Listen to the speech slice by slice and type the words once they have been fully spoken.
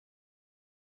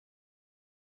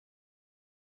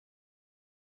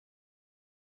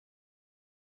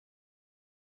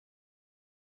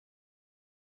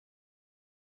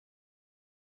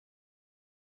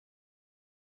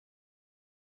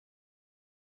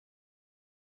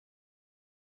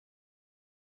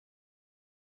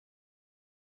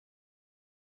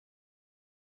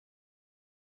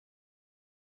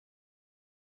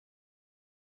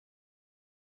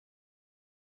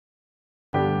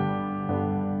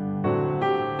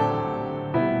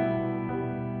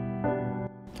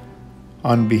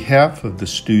On behalf of the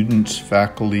students,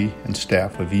 faculty, and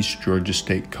staff of East Georgia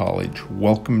State College,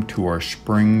 welcome to our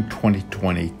Spring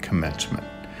 2020 commencement.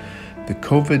 The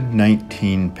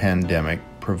COVID-19 pandemic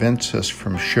prevents us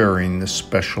from sharing this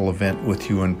special event with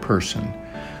you in person.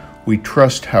 We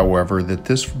trust, however, that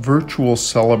this virtual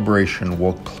celebration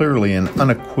will clearly and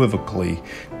unequivocally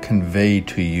convey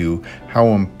to you how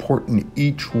important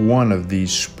each one of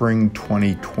these Spring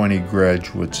 2020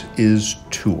 graduates is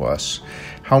to us,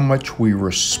 how much we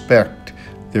respect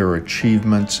their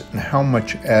achievements, and how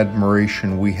much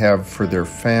admiration we have for their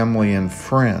family and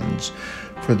friends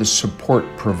for the support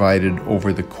provided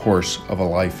over the course of a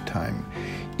lifetime.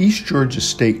 East Georgia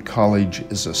State College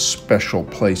is a special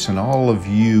place, and all of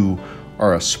you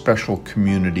are a special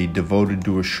community devoted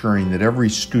to assuring that every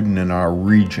student in our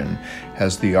region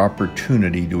has the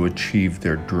opportunity to achieve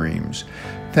their dreams.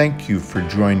 Thank you for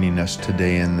joining us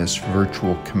today in this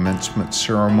virtual commencement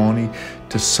ceremony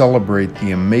to celebrate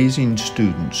the amazing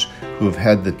students who have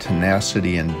had the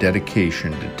tenacity and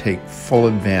dedication to take full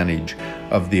advantage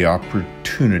of the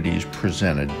opportunities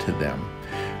presented to them.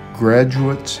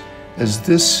 Graduates, as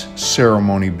this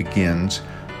ceremony begins,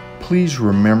 please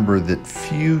remember that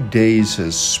few days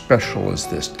as special as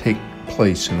this take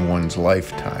place in one's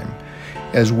lifetime.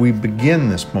 As we begin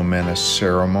this momentous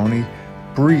ceremony,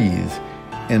 breathe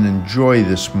and enjoy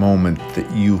this moment that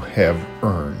you have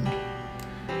earned.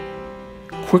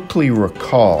 Quickly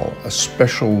recall a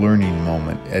special learning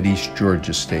moment at East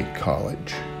Georgia State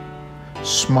College.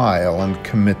 Smile and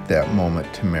commit that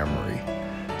moment to memory.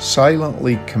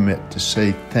 Silently commit to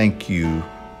say thank you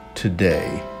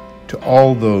today to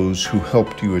all those who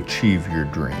helped you achieve your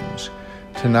dreams.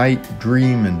 Tonight,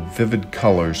 dream in vivid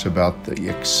colors about the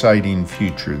exciting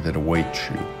future that awaits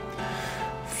you.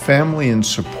 Family and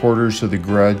supporters of the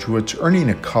graduates,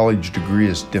 earning a college degree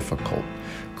is difficult.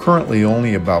 Currently,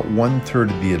 only about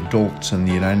 1/3 of the adults in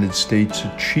the United States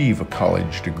achieve a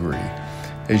college degree.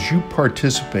 As you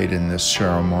participate in this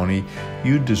ceremony,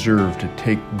 you deserve to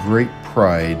take great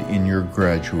pride in your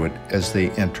graduate as they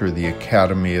enter the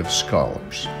Academy of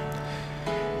Scholars.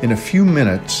 In a few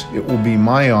minutes, it will be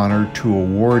my honor to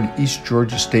award East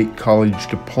Georgia State College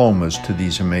diplomas to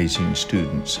these amazing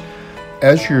students.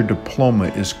 As your diploma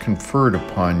is conferred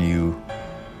upon you,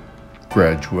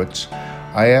 graduates,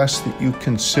 I ask that you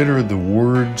consider the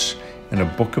words in a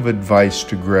book of advice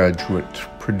to graduates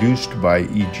produced by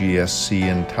EGSC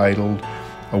entitled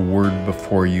A Word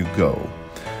Before You Go.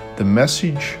 The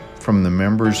message from the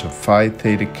members of Phi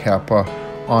Theta Kappa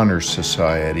Honor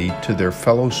Society to their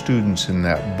fellow students in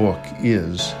that book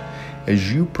is,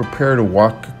 as you prepare to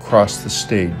walk across the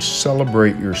stage,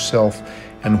 celebrate yourself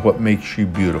and what makes you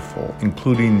beautiful,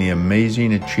 including the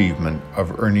amazing achievement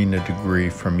of earning a degree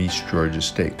from East Georgia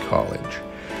State College.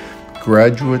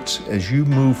 Graduates, as you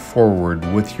move forward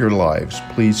with your lives,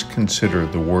 please consider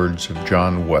the words of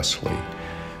John Wesley.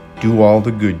 Do all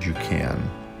the good you can,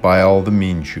 by all the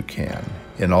means you can,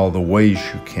 in all the ways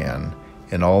you can,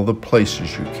 in all the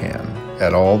places you can,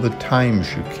 at all the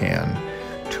times you can,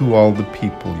 to all the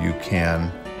people you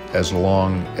can, as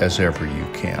long as ever you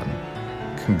can.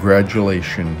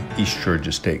 Congratulations, East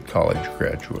Georgia State College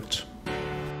graduates.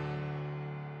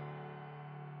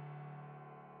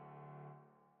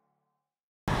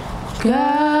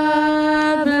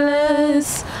 God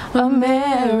bless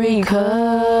America,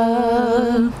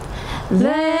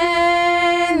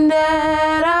 land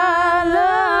that I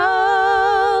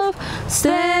love.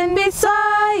 Stand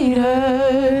beside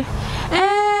her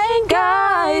and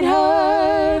guide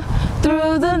her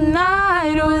through the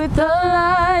night with the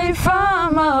light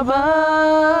from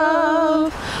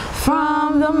above.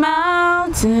 From the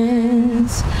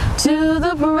mountains to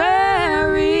the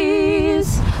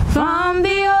prairies, from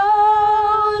the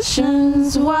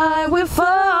oceans wide with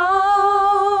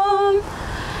foam.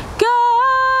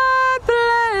 God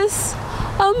bless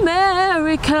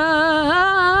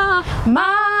America,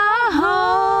 my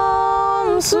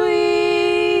home,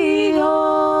 sweet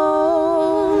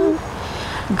home.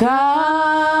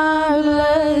 God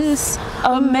bless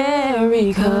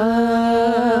America,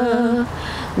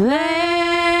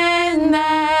 land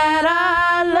that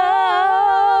I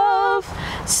love.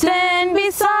 Stand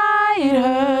beside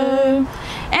her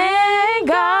and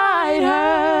guide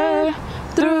her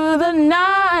through the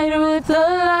night with the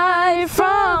light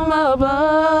from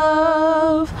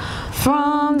above.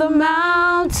 From the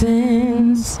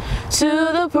mountains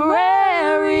to the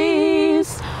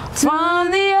prairies,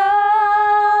 from the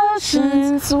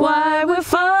oceans wide with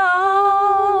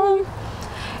foam.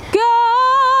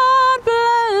 God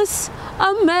bless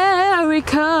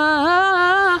America,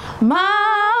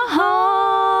 my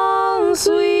home,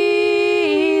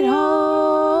 sweet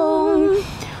home.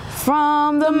 From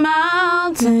the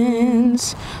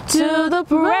mountains to the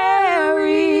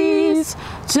prairies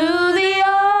to the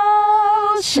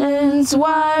oceans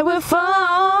wide with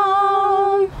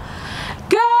foam.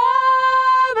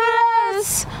 God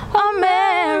bless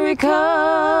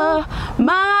America,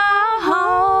 my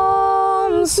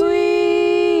home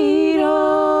sweet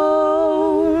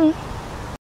home.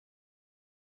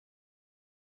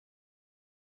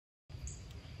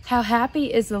 How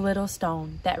happy is the little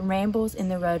stone that rambles in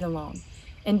the road alone,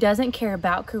 and doesn't care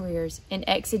about careers and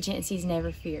exigencies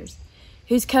never fears,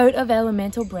 whose coat of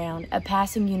elemental brown a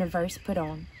passing universe put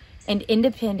on, and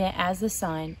independent as the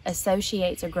sun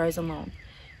associates or grows alone,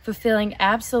 fulfilling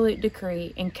absolute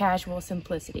decree in casual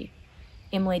simplicity.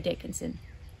 Emily Dickinson.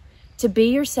 To be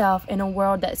yourself in a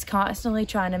world that's constantly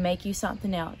trying to make you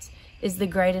something else is the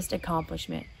greatest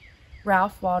accomplishment.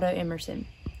 Ralph Waldo Emerson.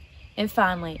 And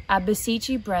finally, I beseech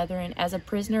you, brethren, as a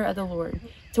prisoner of the Lord,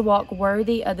 to walk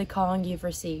worthy of the calling you've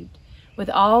received, with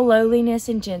all lowliness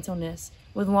and gentleness,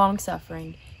 with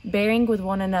long-suffering, bearing with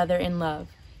one another in love.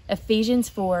 Ephesians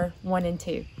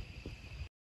 4:1-2.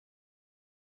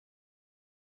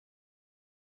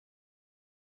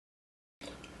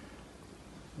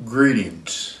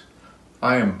 Greetings.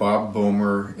 I am Bob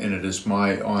Bomer, and it is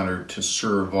my honor to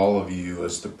serve all of you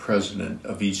as the president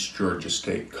of East Georgia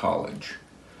State College.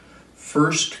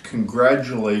 First,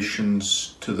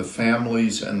 congratulations to the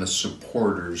families and the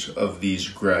supporters of these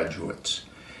graduates,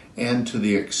 and to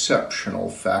the exceptional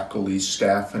faculty,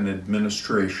 staff, and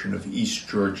administration of East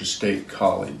Georgia State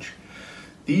College.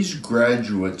 These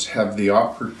graduates have the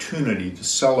opportunity to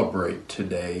celebrate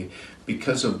today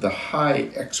because of the high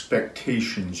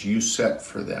expectations you set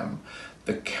for them,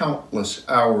 the countless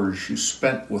hours you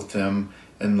spent with them,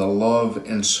 and the love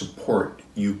and support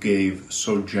you gave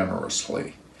so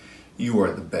generously. You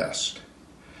are the best.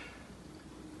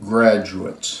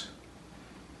 Graduates.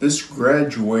 This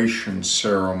graduation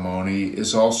ceremony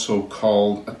is also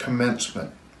called a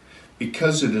commencement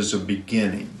because it is a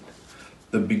beginning,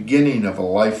 the beginning of a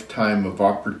lifetime of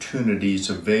opportunities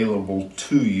available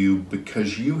to you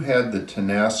because you had the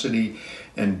tenacity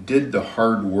and did the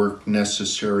hard work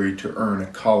necessary to earn a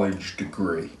college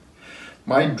degree.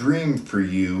 My dream for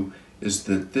you is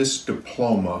that this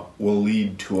diploma will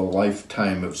lead to a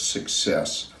lifetime of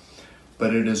success.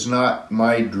 But it is not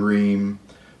my dream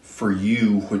for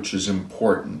you which is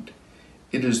important.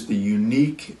 It is the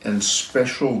unique and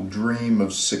special dream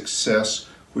of success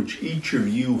which each of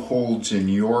you holds in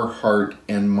your heart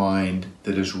and mind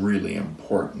that is really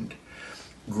important.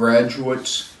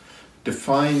 Graduates,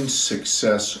 define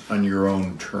success on your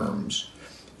own terms.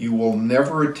 You will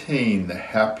never attain the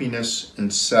happiness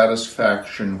and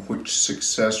satisfaction which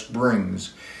success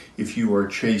brings if you are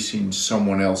chasing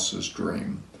someone else's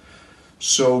dream.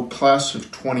 So, class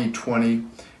of 2020,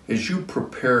 as you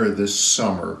prepare this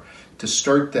summer to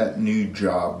start that new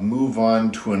job, move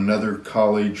on to another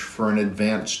college for an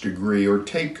advanced degree, or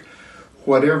take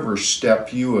whatever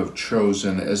step you have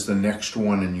chosen as the next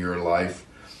one in your life,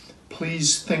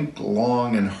 please think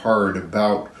long and hard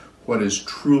about what is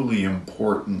truly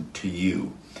important to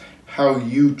you, how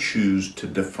you choose to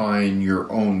define your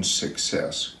own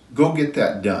success. Go get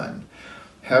that done.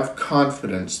 Have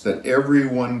confidence that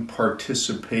everyone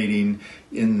participating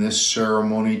in this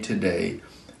ceremony today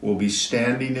will be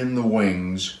standing in the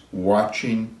wings,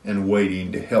 watching and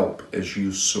waiting to help as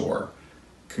you soar.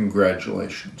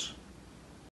 Congratulations.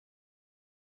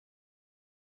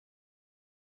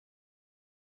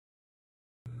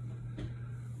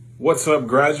 What's up,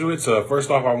 graduates?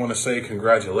 First off, I want to say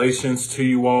congratulations to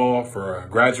you all for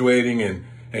graduating and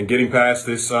getting past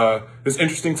this this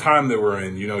interesting time that we're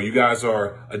in. You know, you guys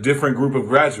are a different group of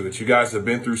graduates. You guys have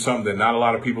been through something that not a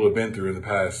lot of people have been through in the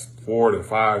past 4 to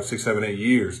 5, 6, 7, 8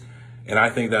 years. And I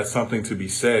think that's something to be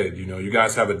said. You know, you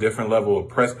guys have a different level of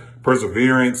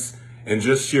perseverance and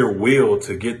just sheer will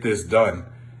to get this done.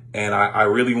 And I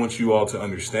really want you all to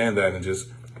understand that and just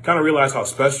kind of realize how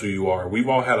special you are. We've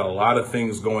all had a lot of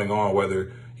things going on,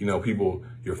 whether, you know,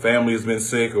 your family has been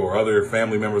sick or other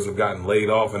family members have gotten laid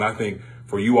off. And I think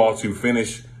for you all to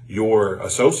finish your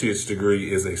associate's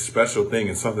degree is a special thing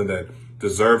and something that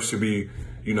deserves to be,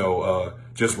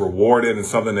 just rewarded and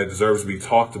something that deserves to be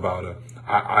talked about.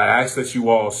 I ask that you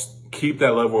all keep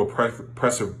that level of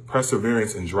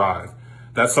perseverance and drive.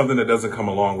 That's something that doesn't come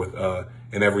along with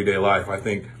in everyday life. I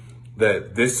think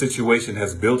that this situation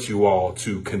has built you all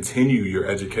to continue your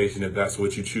education if that's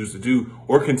what you choose to do,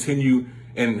 or continue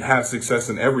and have success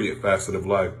in every facet of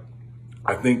life.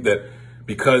 I think that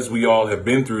because we all have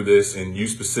been through this, and you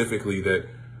specifically, that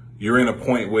you're in a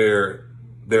point where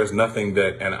there's nothing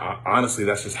that, and honestly,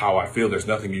 that's just how I feel, there's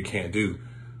nothing you can't do.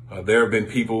 There have been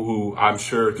people who I'm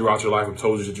sure throughout your life have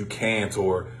told you that you can't,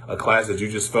 or a class that you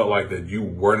just felt like that you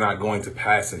were not going to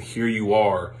pass. And here you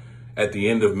are at the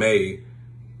end of May.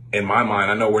 In my mind,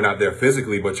 I know we're not there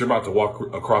physically, but you're about to walk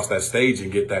across that stage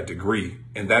and get that degree.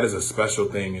 And that is a special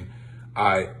thing. And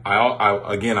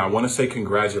again, I want to say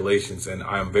congratulations. And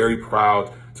I'm very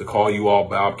proud to call you all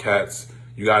Bobcats.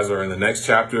 You guys are in the next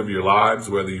chapter of your lives,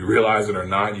 whether you realize it or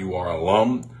not. You are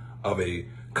alum of a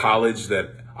college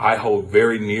that I hold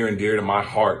very near and dear to my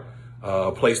heart,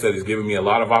 a place that has given me a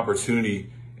lot of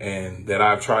opportunity and that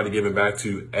I've tried to give it back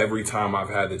to every time I've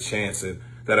had the chance. And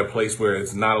that a place where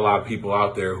it's not a lot of people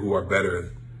out there who are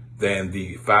better than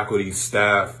the faculty,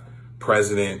 staff,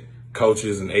 president,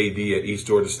 coaches, and AD at East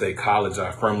Georgia State College.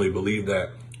 I firmly believe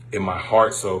that in my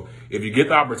heart. So if you get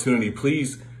the opportunity,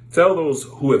 please tell those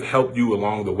who have helped you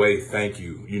along the way, thank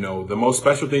you. You know, the most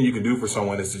special thing you can do for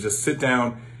someone is to just sit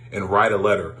down and write a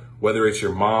letter, whether it's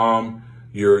your mom,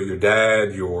 your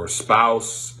dad, your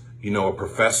spouse, you know, a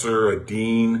professor, a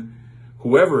dean,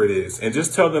 whoever it is, and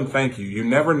just tell them thank you. You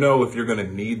never know if you're going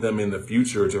to need them in the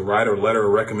future to write a letter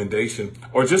of recommendation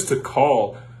or just to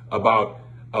call about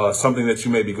something that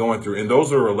you may be going through. And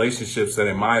those are relationships that,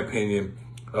 in my opinion,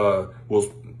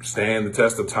 will stand the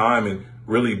test of time and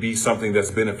really be something that's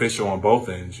beneficial on both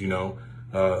ends. You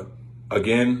know,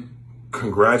 again,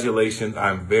 congratulations.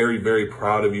 I'm very, very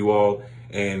proud of you all.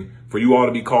 And for you all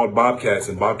to be called Bobcats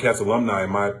and Bobcats alumni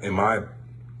in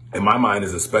my mind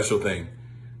is a special thing.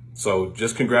 So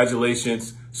just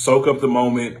congratulations, soak up the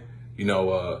moment, you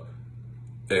know,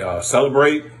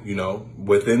 celebrate, you know,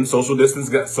 within social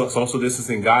distancing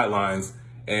guidelines,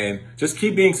 and just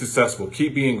keep being successful,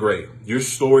 keep being great. Your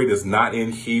story does not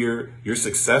end here. Your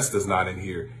success does not end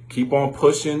here. Keep on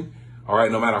pushing. All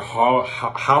right. No matter how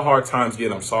hard times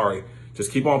get, I'm sorry.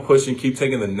 Just keep on pushing, keep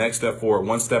taking the next step forward,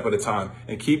 one step at a time,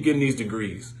 and keep getting these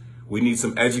degrees. We need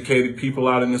some educated people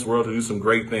out in this world to do some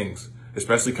great things,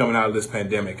 especially coming out of this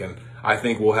pandemic. And I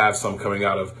think we'll have some coming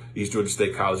out of East Georgia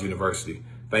State College University.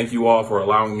 Thank you all for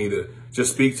allowing me to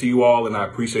just speak to you all, and I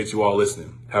appreciate you all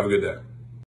listening. Have a good day.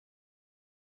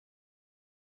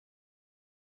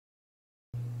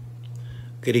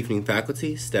 Good evening,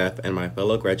 faculty, staff, and my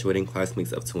fellow graduating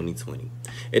classmates of 2020.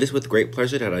 It is with great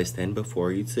pleasure that I stand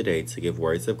before you today to give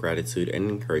words of gratitude and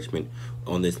encouragement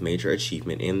on this major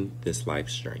achievement in this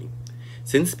life's journey.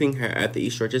 Since being here at the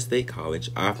East Georgia State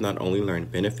College, I have not only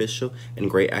learned beneficial and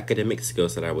great academic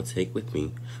skills that I will take with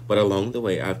me, but along the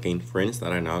way I've gained friends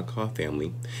that I now call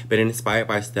family, been inspired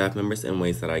by staff members in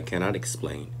ways that I cannot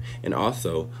explain, and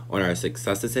also on our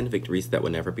successes and victories that will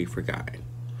never be forgotten.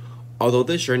 Although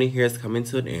this journey here is coming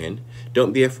to an end,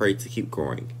 don't be afraid to keep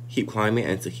growing, keep climbing,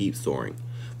 and to keep soaring.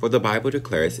 For the Bible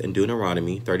declares in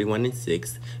Deuteronomy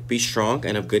 31:6, "Be strong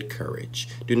and of good courage.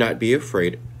 Do not be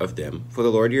afraid of them, for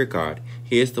the Lord your God,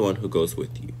 He is the one who goes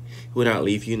with you. He will not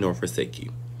leave you nor forsake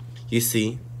you." You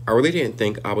see, I really didn't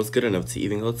think I was good enough to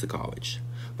even go to college,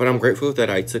 but I'm grateful that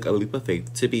I took a leap of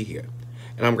faith to be here.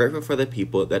 And I'm grateful for the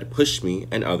people that pushed me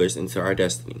and others into our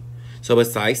destiny. So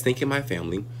besides thanking my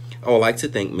family, I would like to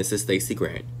thank Mrs. Stacy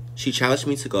Grant. She challenged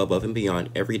me to go above and beyond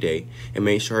every day and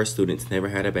made sure her students never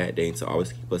had a bad day and to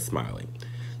always keep us smiling.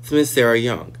 To Ms. Sarah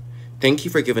Young, thank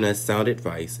you for giving us sound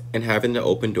advice and having the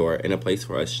open door and a place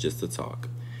for us just to talk.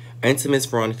 And to Ms.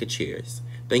 Veronica Cheers,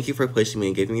 thank you for pushing me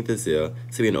and giving me the zeal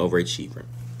to be an overachiever.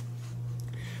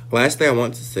 Lastly, I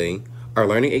want to say, our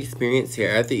learning experience here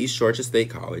at the East Georgia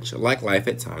State College, like life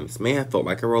at times, may have felt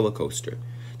like a roller coaster.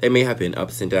 There may have been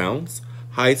ups and downs,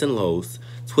 highs and lows,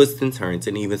 twists and turns,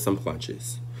 and even some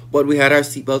plunges. But we had our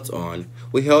seatbelts on,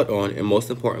 we held on, and most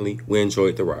importantly, we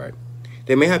enjoyed the ride.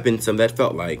 There may have been some that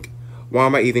felt like, why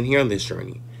am I even here on this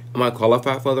journey? Am I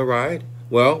qualified for the ride?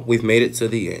 Well, we've made it to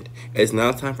the end. It's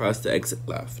now time for us to exit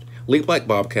left, leap like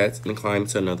Bobcats, and climb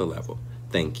to another level.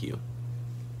 Thank you.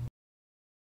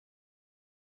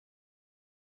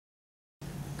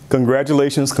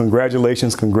 Congratulations,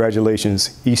 congratulations,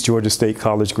 congratulations, East Georgia State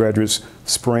College graduates,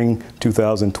 spring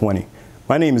 2020.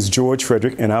 My name is George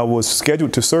Frederick, and I was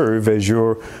scheduled to serve as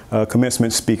your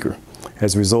commencement speaker.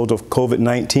 As a result of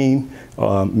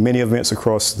COVID-19, many events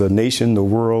across the nation, the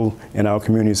world, and our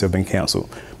communities have been canceled.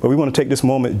 But we want to take this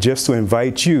moment just to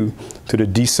invite you to the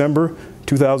December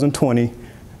 2020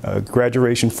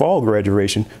 graduation, fall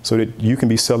graduation, so that you can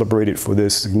be celebrated for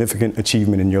this significant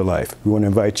achievement in your life. We want to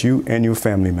invite you and your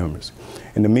family members.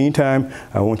 In the meantime,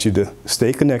 I want you to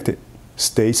stay connected,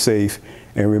 stay safe,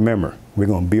 and remember, we're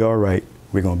going to be all right.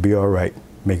 We're going to be all right.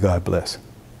 May God bless.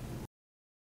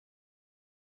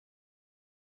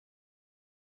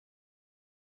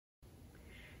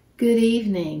 Good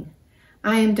evening.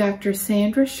 I am Dr.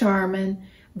 Sandra Sharman,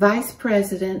 Vice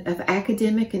President of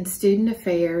Academic and Student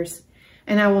Affairs,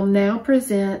 and I will now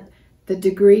present the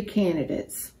degree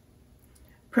candidates.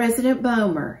 President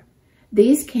Bomer,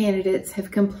 these candidates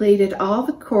have completed all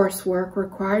the coursework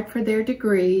required for their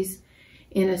degrees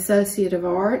in Associate of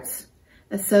Arts,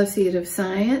 Associate of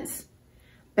Science,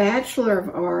 Bachelor of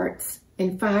Arts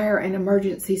in Fire and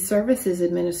Emergency Services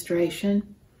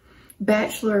Administration,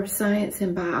 Bachelor of Science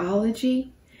in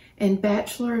Biology, and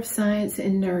Bachelor of Science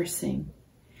in Nursing,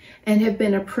 and have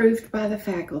been approved by the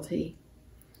faculty.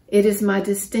 It is my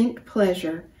distinct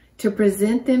pleasure to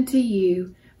present them to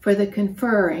you for the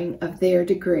conferring of their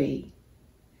degree.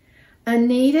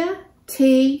 Anita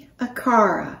T.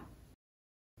 Akara,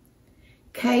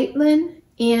 Caitlin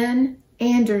N.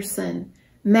 Anderson,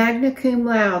 magna cum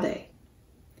laude.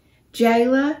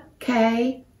 Jayla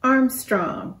K.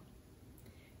 Armstrong,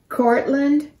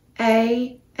 Cortland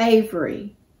A.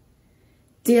 Avery,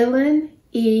 Dylan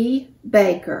E.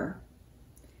 Baker,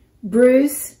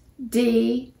 Bruce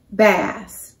D.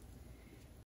 Bass,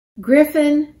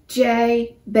 Griffin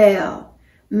J. Bell,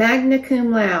 magna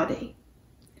cum laude.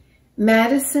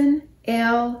 Madison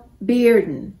L.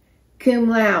 Bearden, cum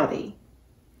laude.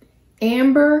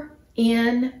 Amber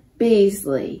N.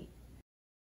 Beasley,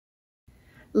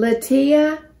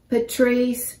 Latia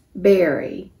Patrice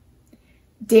Berry,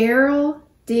 Daryl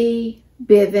D.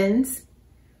 Bivens,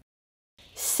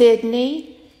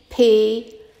 Sydney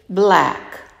P.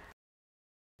 Black,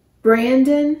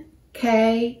 Brandon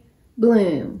K.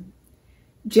 Bloom,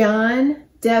 John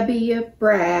W.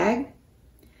 Bragg,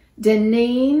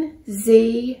 Deneen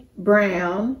Z.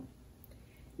 Brown,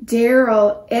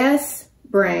 Daryl S.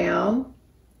 Brown,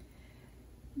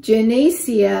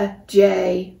 Genesia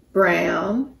J.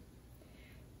 Brown,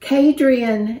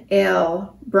 Kadrian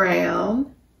L.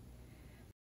 Brown,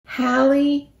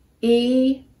 Hallie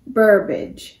E.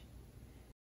 Burbage,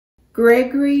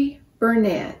 Gregory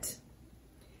Burnett,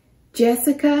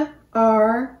 Jessica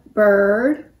R.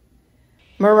 Bird,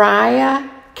 Mariah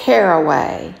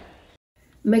Caraway,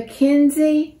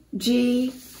 Mackenzie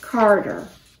G. Carter,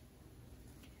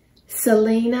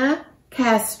 Selena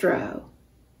Castro,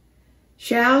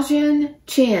 Xiaojian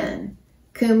Chen,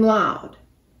 cum laude.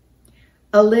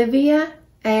 Olivia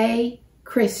A.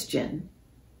 Christian,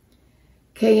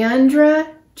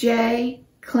 Keandra J.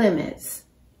 Clements,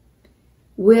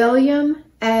 William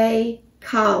A.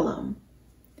 Collum,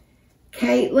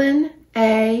 Caitlin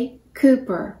A.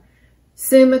 Cooper,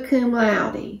 summa cum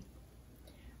laude.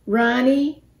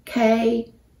 Ronnie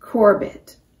K.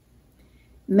 Corbett,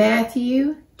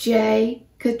 Matthew J.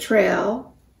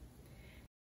 Cottrell,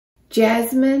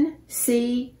 Jasmine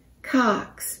C.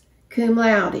 Cox, cum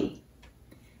laude.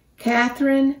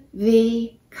 Catherine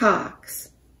V.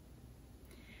 Cox,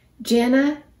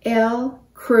 Jenna L.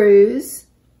 Cruz,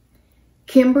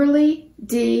 Kimberly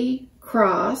D.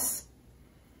 Cross,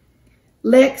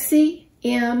 Lexi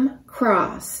M.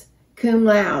 Cross, cum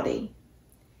laude.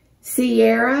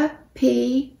 Sierra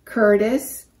P.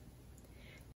 Curtis,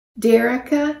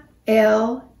 Derica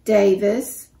L.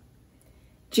 Davis,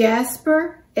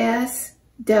 Jasper S.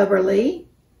 Dubberly,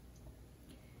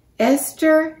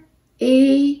 Esther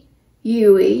E.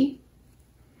 Huey,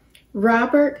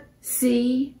 Robert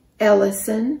C.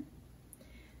 Ellison,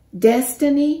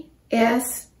 Destiny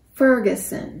S.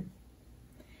 Ferguson,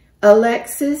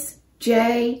 Alexis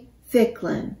J.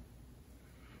 Ficklin,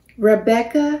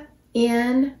 Rebecca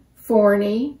N.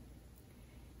 Forney,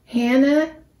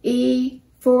 Hannah E.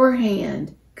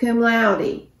 Forehand, cum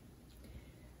laude.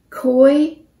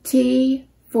 Coy T.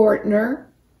 Fortner,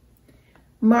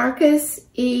 Marcus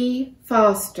E.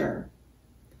 Foster,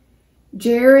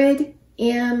 Jared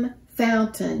M.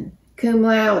 Fountain, cum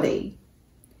laude.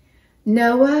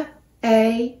 Noah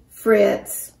A.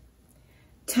 Fritz,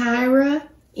 Tyra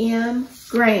M.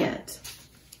 Grant,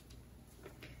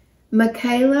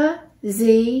 Michaela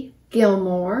Z.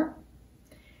 Gilmore,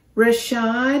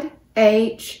 Rashad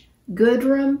H.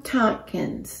 Goodrum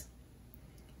Tompkins,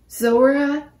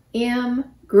 Zora M.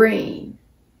 Green,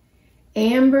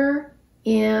 Amber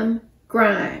M.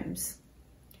 Grimes,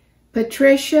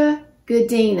 Patricia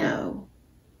Godino,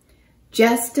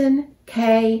 Justin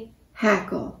K.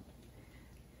 Hackle,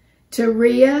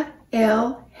 Taria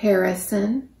L.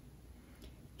 Harrison,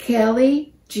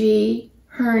 Kelly G.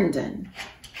 Herndon,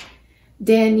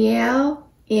 Danielle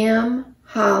M.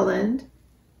 Holland,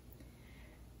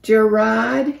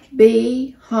 Gerard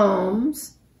B.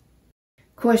 Holmes,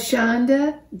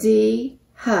 Quashonda D.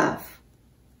 Huff,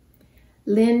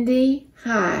 Lindy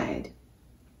Hyde,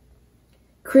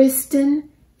 Kristen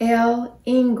L.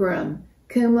 Ingram,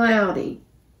 cum laude,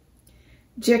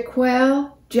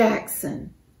 Jaquel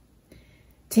Jackson,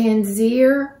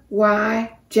 Tanzir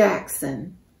Y.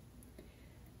 Jackson,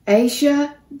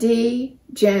 Asia D.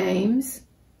 James,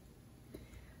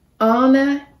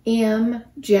 Anna M.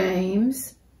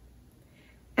 James,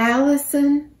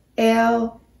 Allison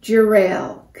L.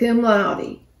 Jarrell, cum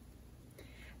laude,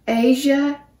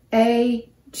 Asia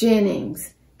A.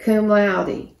 Jennings, cum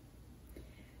laude,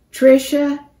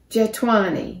 Tricia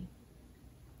Jatwani,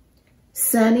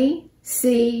 Sonny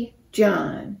C.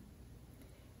 John,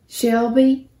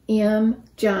 Shelby M.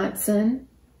 Johnson,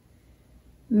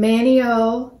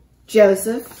 Manuel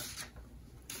Joseph,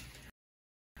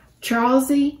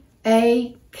 Charlesie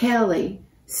A. Kelly,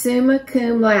 summa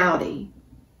cum laude,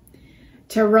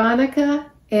 Taronica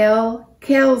L.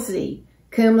 Kelsey,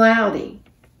 cum laude,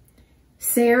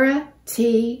 Sarah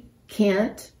T.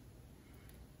 Kent,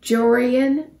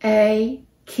 Jorian A.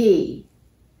 Key,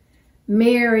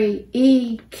 Mary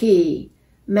E. Key,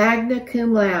 magna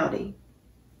cum laude,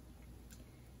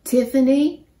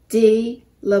 Tiffany D.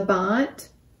 Labont,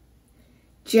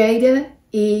 Jada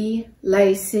E.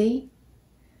 Lacey,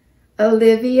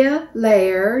 Olivia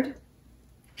Laird,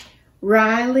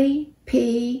 Riley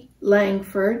P.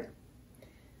 Langford,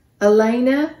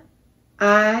 Elena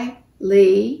I.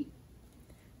 Lee,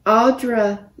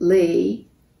 Audra Lee,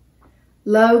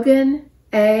 Logan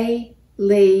A.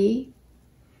 Lee,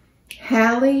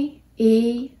 Hallie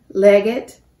E.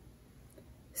 Leggett,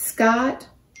 Scott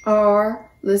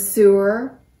R.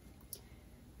 LeSueur,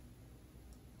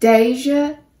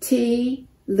 Deja T.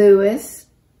 Lewis,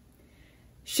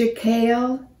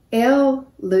 Shaquille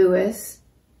L. Lewis,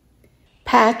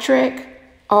 Patrick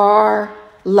R.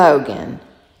 Logan,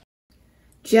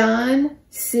 John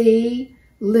C.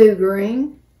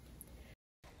 Lugering,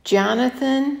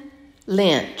 Jonathan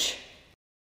Lynch,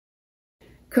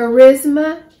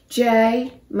 Charisma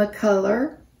J.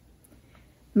 McCullough,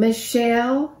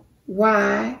 Michelle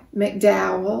Y.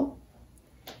 McDowell,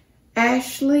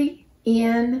 Ashley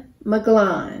N.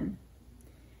 McGlone,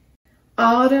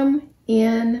 Autumn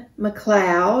N.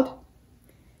 McLeod,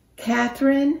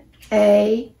 Catherine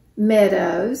A.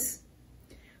 Meadows,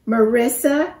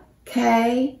 Marissa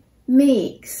K.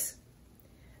 Meeks,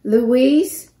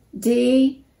 Luis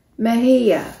D.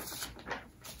 Mejia,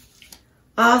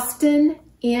 Austin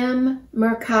M.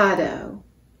 Mercado,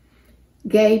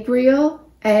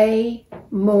 Gabriel A.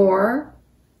 Moore,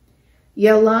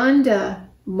 Yolanda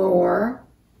Moore,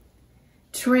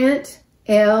 Trent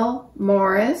L.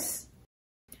 Morris,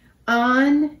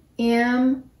 An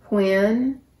M.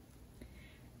 Quinn,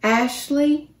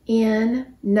 Ashley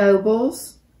N.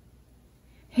 Nobles,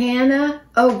 Hannah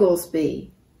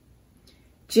Oglesby,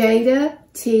 Jada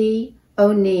T.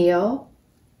 O'Neill,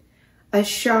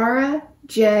 Ashara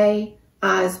J.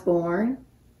 Osborne,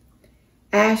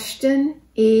 Ashton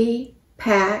E.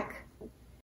 Pack,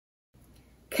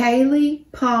 Kaylee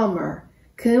Palmer,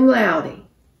 cum laude,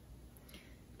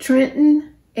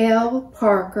 Trenton L.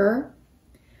 Parker,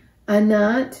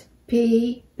 Anant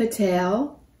P.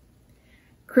 Patel,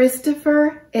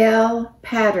 Christopher L.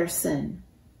 Patterson,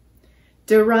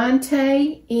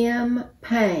 Durante M.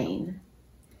 Payne,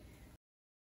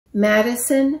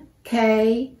 Madison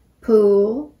K.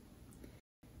 Poole,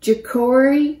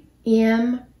 Jacory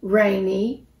M.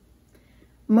 Rainey,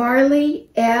 Marley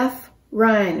F.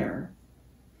 Reiner,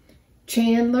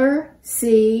 Chandler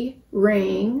C.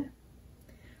 Ring,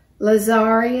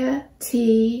 Lazaria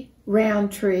T.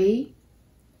 Roundtree,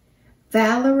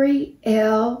 Valerie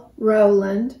L.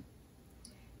 Rowland,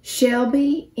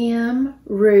 Shelby M.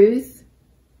 Ruth,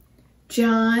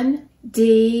 John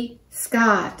D.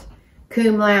 Scott,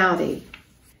 cum laude,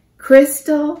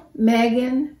 Crystal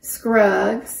Megan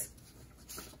Scruggs,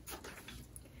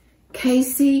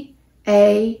 Casey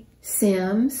A.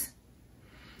 Sims,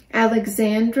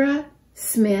 Alexandra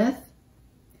Smith,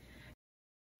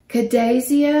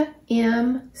 Cadasia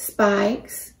M.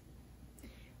 Spikes,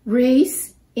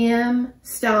 Reese M.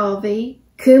 Stalvey,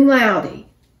 cum laude,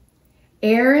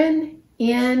 Aaron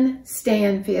N.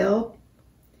 Stanfield,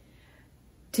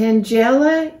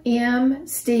 Tangela M.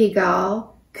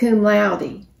 Stegall, cum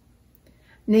laude,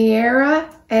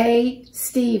 Niera A.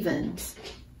 Stevens,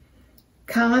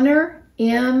 Connor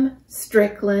M.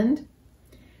 Strickland,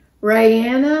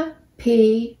 Rayanna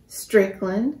P.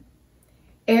 Strickland,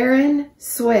 Aaron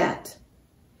Sweat,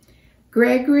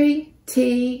 Gregory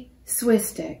T.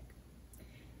 Swistick,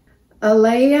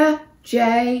 Alea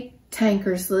J.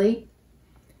 Tankersley,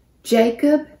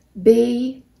 Jacob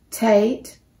B.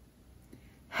 Tate,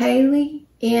 Haley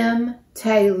M.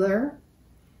 Taylor,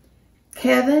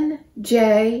 Kevin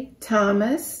J.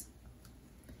 Thomas,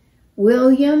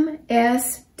 William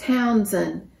S.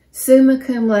 Townsend, summa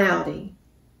cum laude,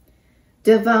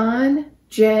 Devon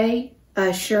J.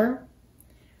 Usher,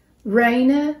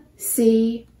 Raina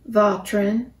C.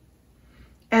 Vautrin,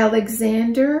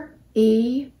 Alexander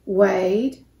E.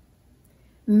 Wade,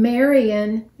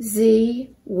 Marion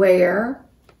Z. Ware,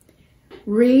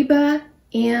 Reba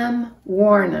M.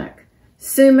 Warnock,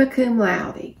 summa cum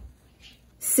laude,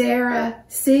 Sarah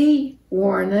C.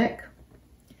 Warnock,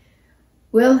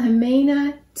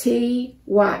 Wilhelmina T.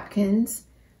 Watkins,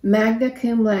 magna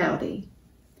cum laude,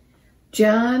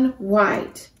 John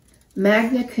White,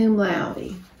 magna cum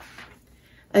laude,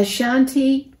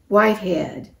 Ashanti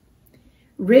Whitehead,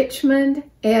 Richmond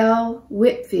L.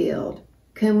 Whitfield,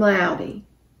 cum laude,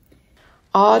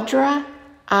 Audra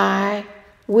I.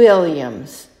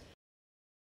 Williams,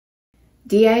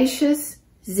 Deacius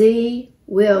Z.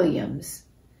 Williams,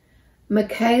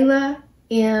 Michaela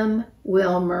M.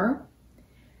 Wilmer,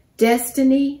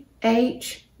 Destiny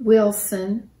H.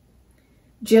 Wilson,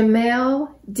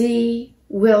 Jamel D.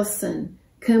 Wilson,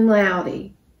 cum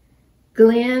laude,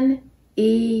 Glenn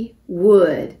E.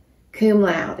 Wood, cum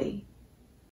laude.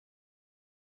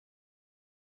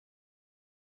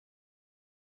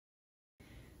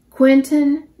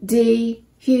 Quentin D.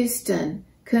 Houston,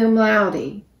 cum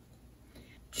laude,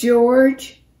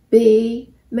 George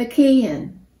B.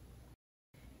 McKeon,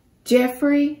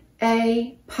 Jeffrey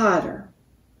A. Potter,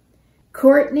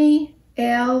 Courtney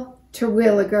L.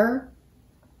 Terwilliger,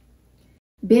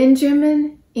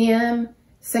 Benjamin M.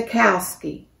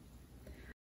 Sakowski,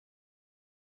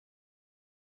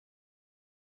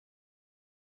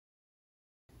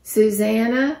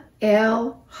 Susanna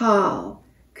L. Hall,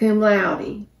 cum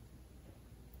laude,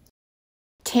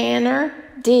 Tanner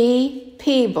D.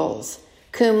 Peebles,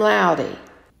 cum laude,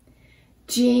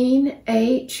 Jean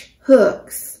H.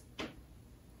 Hooks,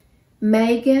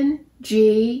 Megan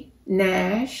G.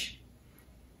 Nash,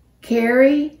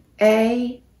 Carrie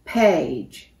A.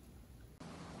 Page.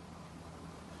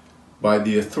 By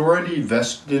the authority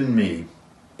vested in me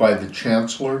by the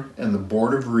Chancellor and the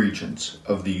Board of Regents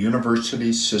of the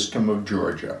University System of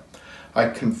Georgia, I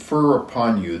confer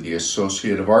upon you the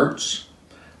Associate of Arts,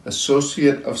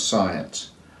 Associate of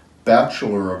Science,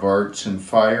 Bachelor of Arts in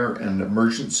Fire and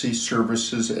Emergency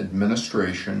Services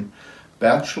Administration,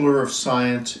 Bachelor of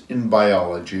Science in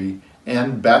Biology,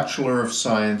 and Bachelor of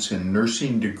Science in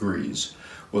Nursing degrees,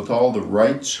 with all the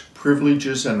rights,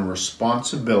 privileges, and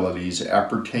responsibilities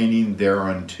appertaining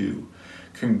thereunto.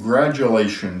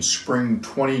 Congratulations, Spring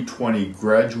 2020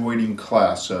 graduating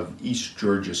class of East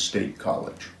Georgia State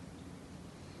College.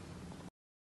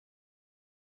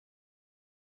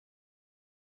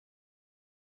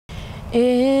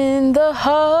 In the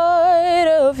heart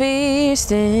of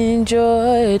eastern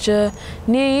Georgia,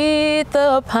 'neath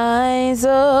the pines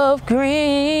of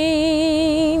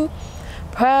green,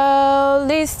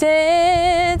 proudly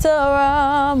stands our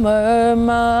alma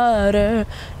mater,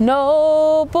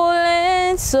 noble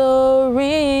and serene.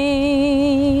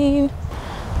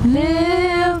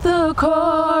 Live the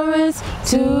chorus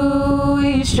to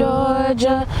East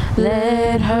Georgia,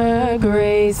 let her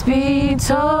grace be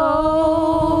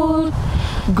told.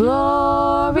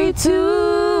 Glory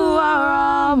to our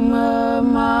alma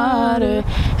mater,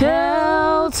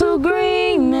 held to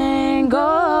green and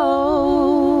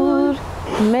gold.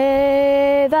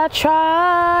 May thy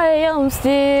triumphs,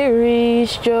 dear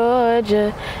East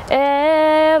Georgia,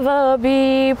 ever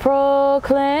be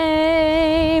proclaimed.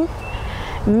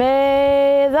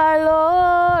 May thy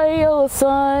loyal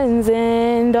sons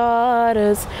and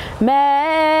daughters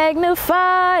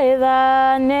magnify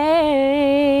thy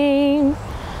name.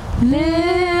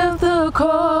 Live the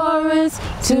chorus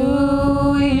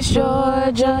to East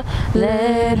Georgia,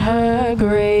 let her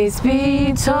grace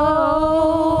be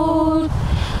told.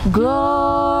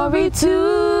 Glory to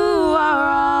our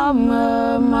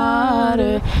alma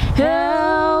mater,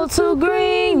 held to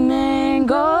green and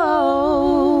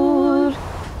gold.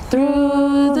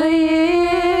 Through the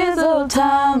years of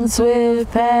time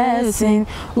swift passing,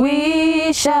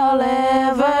 we shall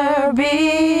ever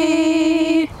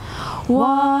be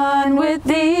one with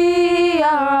thee,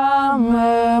 our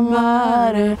alma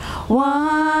mater,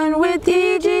 one with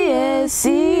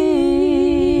EGSC.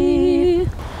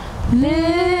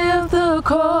 Live the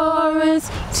chorus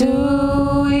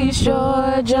to East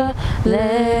Georgia,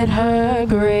 let her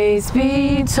grace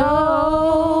be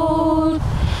told.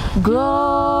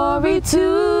 Glory to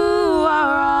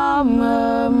our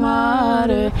alma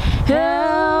mater,